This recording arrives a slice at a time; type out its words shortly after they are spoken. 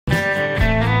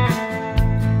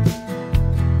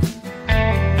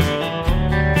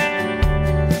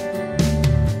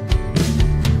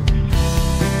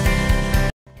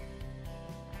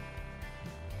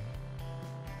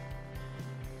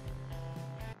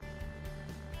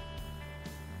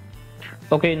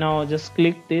Okay, now just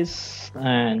click this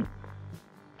and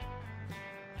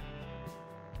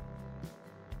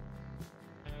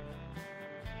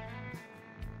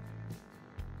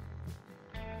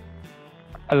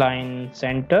align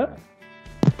center.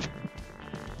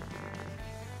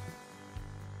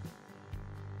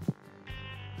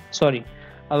 Sorry,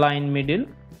 align middle.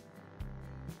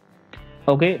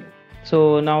 Okay,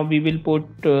 so now we will put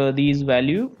these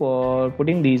value. For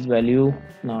putting these value,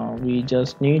 now we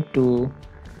just need to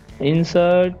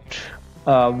insert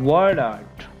word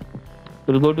art.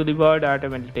 We'll go to the word art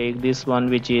and we'll take this one,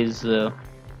 which is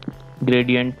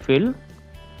gradient fill.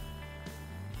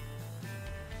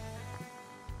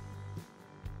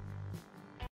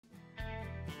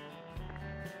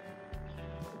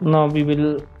 Now we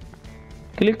will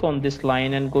click on this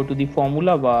line and go to the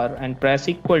formula bar and press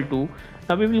equal to.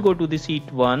 Now we will go to the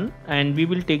sheet 1 and we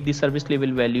will take the service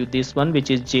level value, this one, which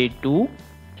is J2.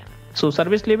 So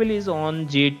service level is on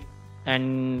J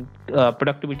and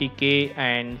productivity K,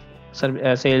 and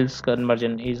sales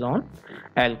conversion is on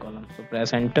L column. So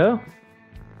press enter.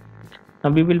 Now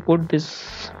we will put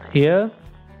this here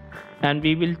and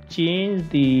we will change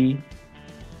the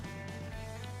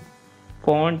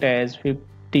font as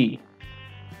 50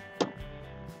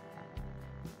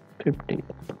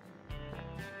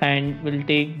 and we'll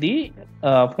take the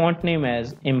font name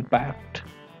as impact.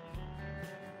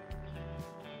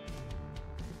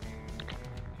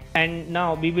 And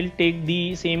now we will take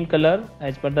the same color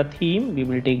as per the theme. We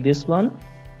will take this one,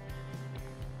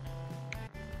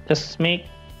 just make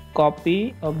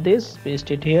copy of this,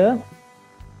 paste it here,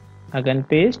 again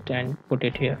paste and put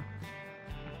it here.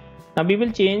 Now we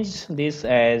will change this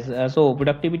as so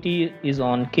productivity is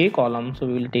on K column, so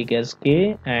we will take as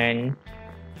K, and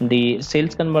the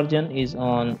sales conversion is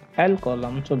on L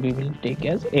column, so we will take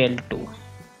as L2.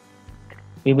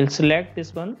 We will select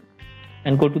this one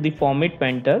and go to the format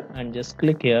painter and just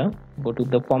click here, go to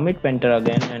the format painter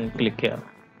again and click here.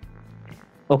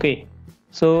 Okay,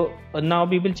 so now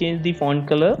we will change the font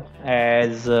color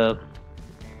as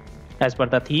per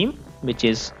the theme, which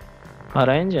is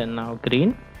orange and now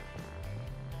green.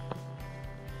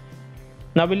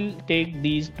 Now we'll take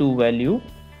these two value.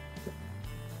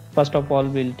 First of all,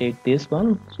 we'll take this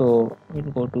one, so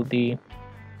we'll go to the,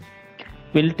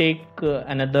 we'll take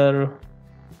another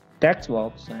text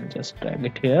box and just drag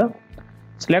it here,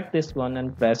 select this one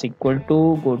and press equal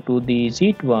to, go to the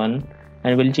sheet 1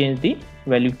 and we'll change the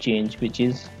value change, which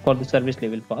is for the service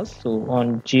level pass, so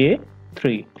on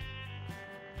J3,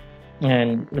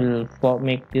 and we'll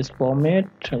make this format,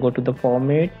 go to the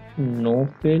format, no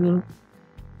fill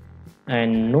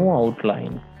and no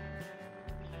outline.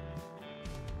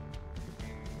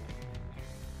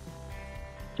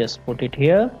 Just put it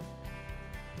here.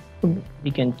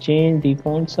 We can change the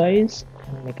font size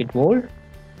and make it bold,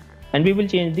 and we will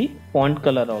change the font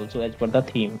color also as per the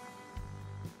theme.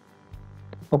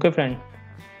 Okay friend,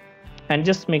 and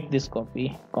just make this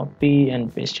copy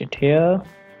and paste it here,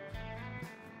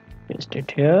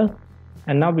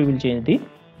 and now we will change the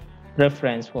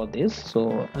reference for this.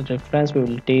 So reference we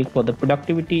will take for the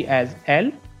productivity as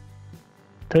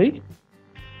L3,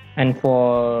 and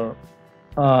for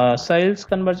sales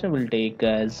conversion we'll take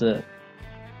as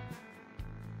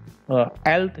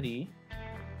L3,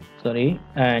 sorry,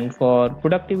 and for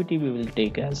productivity we will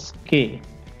take as K,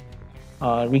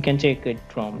 or we can check it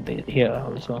from here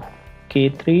also,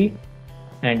 K3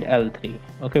 and L3.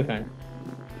 Okay friend,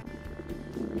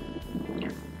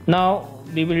 now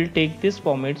we will take this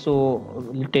format, so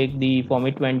we'll take the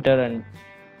format painter and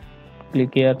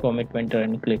click here, format painter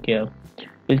and click here.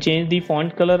 We'll change the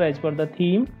font color as per the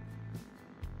theme,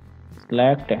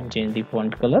 select and change the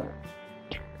font color.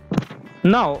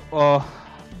 Now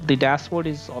the dashboard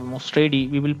is almost ready.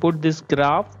 We will put this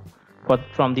graph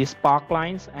from the spark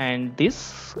lines and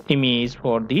this image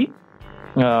for the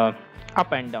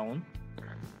up and down.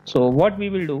 So what we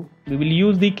will do, we will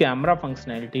use the camera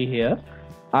functionality here.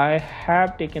 I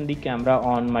have taken the camera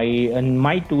on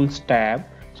my tools tab.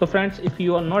 So friends, if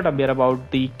you are not aware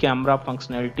about the camera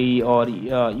functionality, or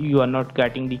you are not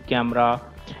getting the camera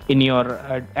in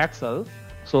your Excel,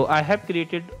 so I have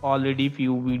created already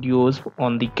few videos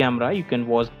on the camera. You can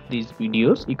watch these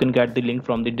videos, you can get the link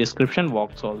from the description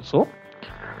box also.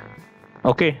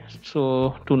 Okay,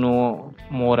 so to know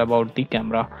more about the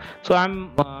camera, so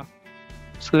I'm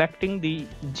selecting the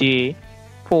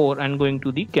J4 and going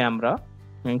to the camera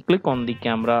and click on the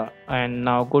camera, and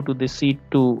now go to the sheet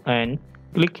 2 and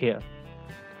click here.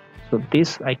 So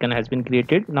this icon has been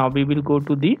created. Now we will go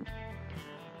to the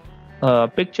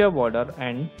picture border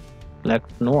and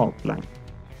select no outline.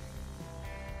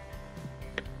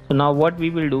 So now what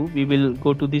we will do, we will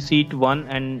go to the sheet 1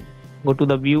 and go to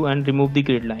the view and remove the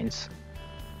grid lines.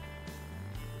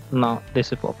 Now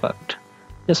this is perfect.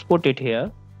 Just put it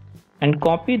here and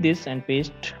copy this and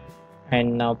paste,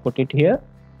 and now put it here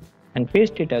and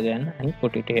paste it again and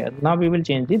put it here. Now we will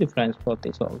change the reference for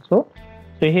this also.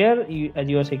 So here as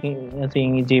you are seeing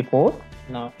J4.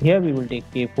 Now here we will take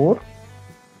K4,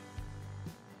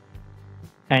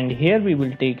 and here we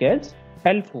will take as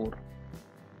L4.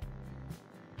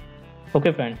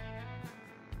 Okay friend,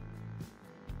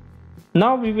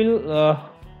 now we will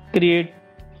create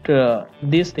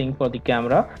this thing for the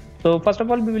camera. So first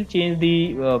of all we will change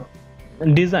the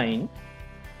design.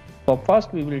 For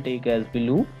first we will take as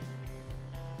blue,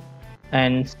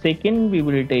 and second we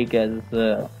will take as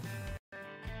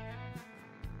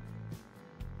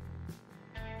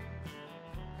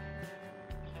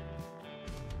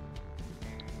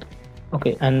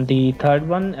okay, and the third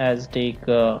one as take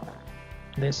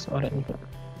this orange one.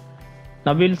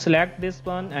 Now we'll select this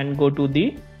one and go to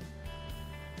the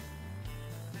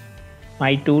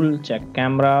my tool, check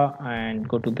camera, and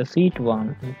go to the seat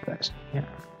one and press here.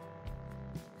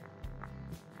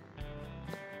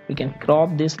 We can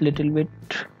crop this little bit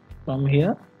from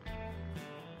here,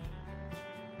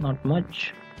 not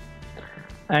much,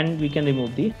 and we can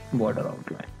remove the border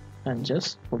outline and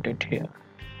just put it here.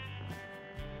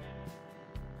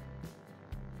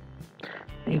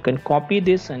 You can copy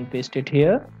this and paste it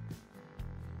here,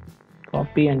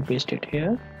 copy and paste it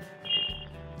here.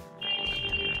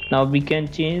 Now we can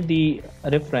change the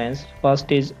reference. First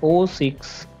is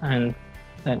 06 and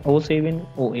then 07,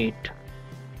 08.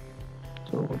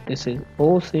 So this is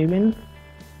 07,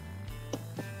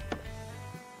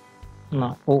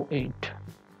 now 08.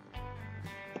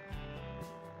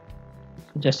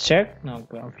 Just check. Now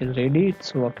graph is ready,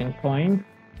 it's working fine.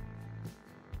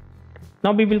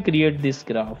 Now we will create this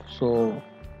graph. So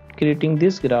creating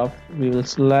this graph, we will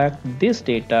select this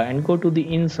data and go to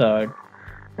the insert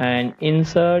and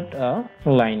insert a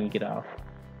line graph,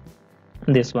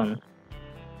 this one.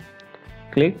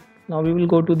 Click. Now we will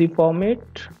go to the format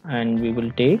and we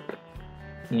will take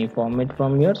any format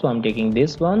from here. So I'm taking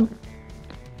this one.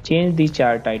 Change the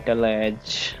chart title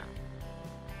as,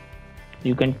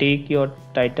 you can take your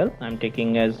title. I'm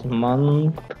taking as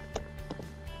month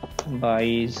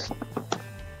by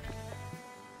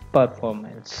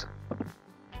performance.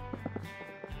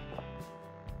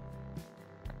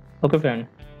 Okay friend,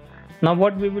 now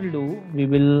what we will do, we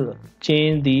will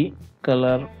change the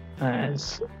color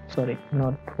as, sorry,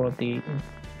 not for the,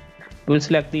 we will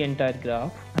select the entire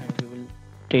graph and we will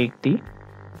take the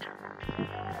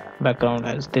background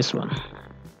as this one.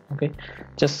 Okay,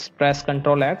 just press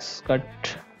Ctrl X, cut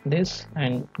this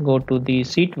and go to the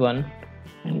sheet one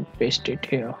and paste it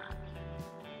here.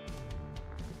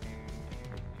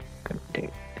 Can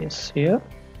take this here.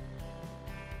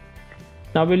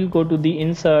 Now we'll go to the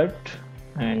insert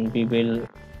and we will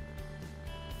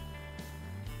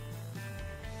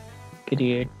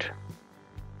create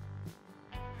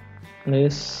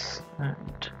this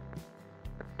and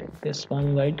take this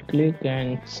one, right click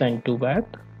and send to back.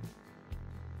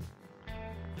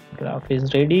 Graph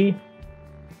is ready.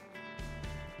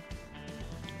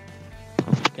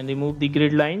 You can remove the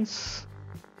grid lines,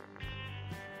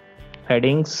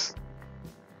 headings.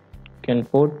 You can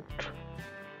put,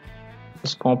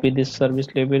 just copy this service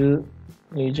label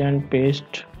region,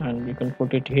 paste, and you can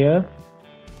put it here.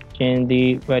 Change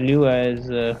the value as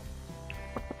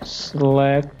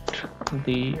select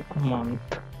the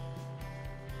month.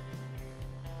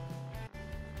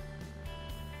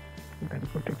 You can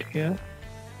put it here.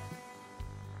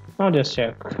 Now just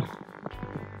check,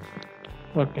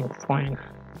 working fine.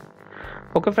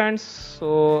 Okay friends,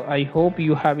 so I hope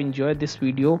you have enjoyed this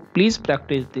video. Please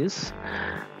practice this.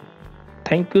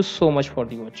 Thank you so much for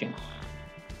the watching.